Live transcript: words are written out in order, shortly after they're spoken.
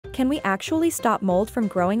can we actually stop mold from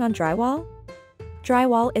growing on drywall?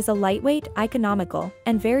 Drywall is a lightweight, economical,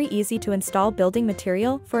 and very easy to install building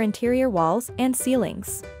material for interior walls and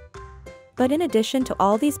ceilings. But in addition to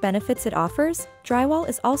all these benefits it offers, drywall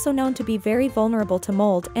is also known to be very vulnerable to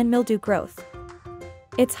mold and mildew growth.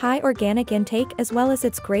 Its high organic intake as well as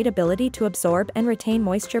its great ability to absorb and retain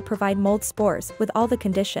moisture provide mold spores with all the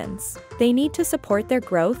conditions they need to support their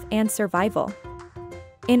growth and survival.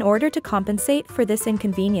 In order to compensate for this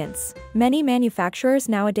inconvenience, many manufacturers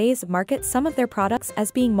nowadays market some of their products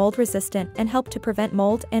as being mold-resistant and help to prevent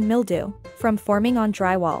mold and mildew from forming on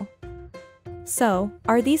drywall. So,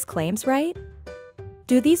 are these claims right?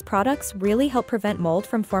 Do these products really help prevent mold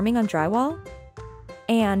from forming on drywall?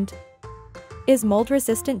 And is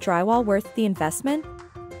mold-resistant drywall worth the investment?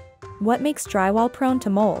 What makes drywall prone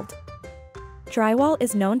to mold? Drywall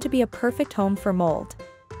is known to be a perfect home for mold.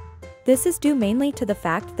 This is due mainly to the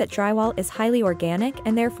fact that drywall is highly organic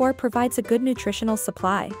and therefore provides a good nutritional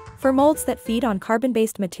supply for molds that feed on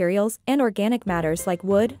carbon-based materials and organic matters like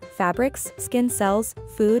wood, fabrics, skin cells,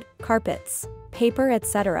 food, carpets, paper,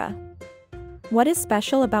 etc. What is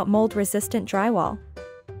special about mold-resistant drywall?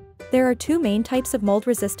 There are two main types of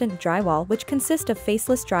mold-resistant drywall which consist of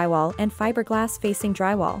faceless drywall and fiberglass facing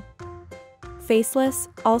drywall. Faceless,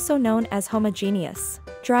 also known as homogeneous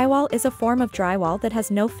drywall, is a form of drywall that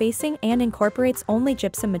has no facing and incorporates only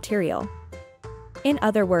gypsum material. In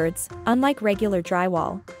other words, unlike regular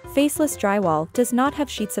drywall, faceless drywall does not have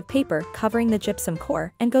sheets of paper covering the gypsum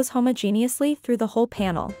core and goes homogeneously through the whole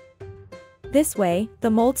panel. This way,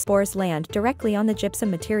 the mold spores land directly on the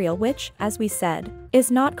gypsum material which, as we said,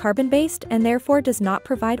 is not carbon-based and therefore does not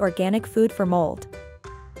provide organic food for mold.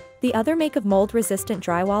 The other make of mold-resistant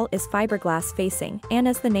drywall is fiberglass facing, and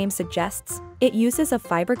as the name suggests, it uses of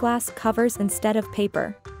fiberglass covers instead of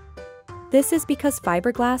paper. This is because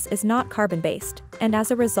fiberglass is not carbon-based, and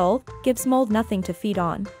as a result, gives mold nothing to feed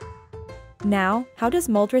on. Now, how does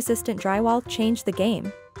mold-resistant drywall change the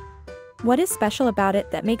game? What is special about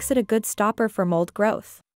it that makes it a good stopper for mold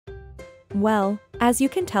growth? Well, as you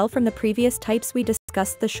can tell from the previous types we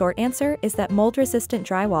discussed, the short answer is that mold-resistant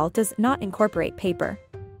drywall does not incorporate paper.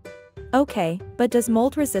 Okay, but does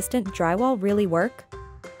mold-resistant drywall really work?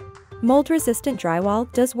 Mold-resistant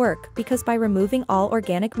drywall does work because by removing all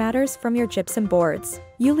organic matters from your gypsum boards,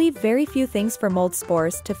 you leave very few things for mold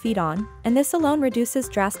spores to feed on, and this alone reduces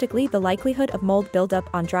drastically the likelihood of mold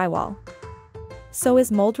buildup on drywall. So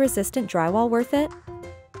is mold-resistant drywall worth it?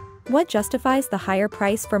 What justifies the higher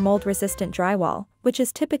price for mold-resistant drywall, which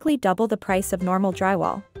is typically double the price of normal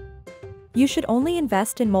drywall? You should only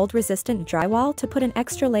invest in mold-resistant drywall to put an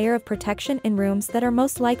extra layer of protection in rooms that are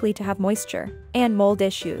most likely to have moisture and mold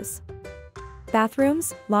issues.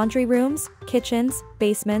 Bathrooms, laundry rooms, kitchens,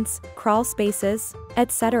 basements, crawl spaces,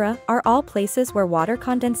 etc. are all places where water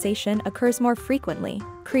condensation occurs more frequently,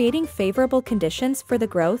 creating favorable conditions for the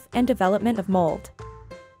growth and development of mold.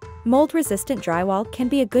 Mold-resistant drywall can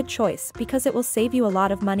be a good choice because it will save you a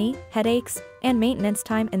lot of money, headaches, and maintenance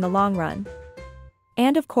time in the long run.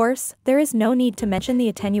 And of course, there is no need to mention the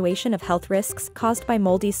attenuation of health risks caused by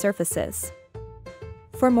moldy surfaces.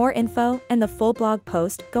 For more info and the full blog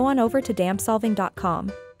post, go on over to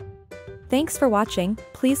damsolving.com. Thanks for watching,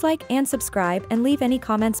 please like and subscribe and leave any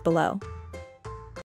comments below.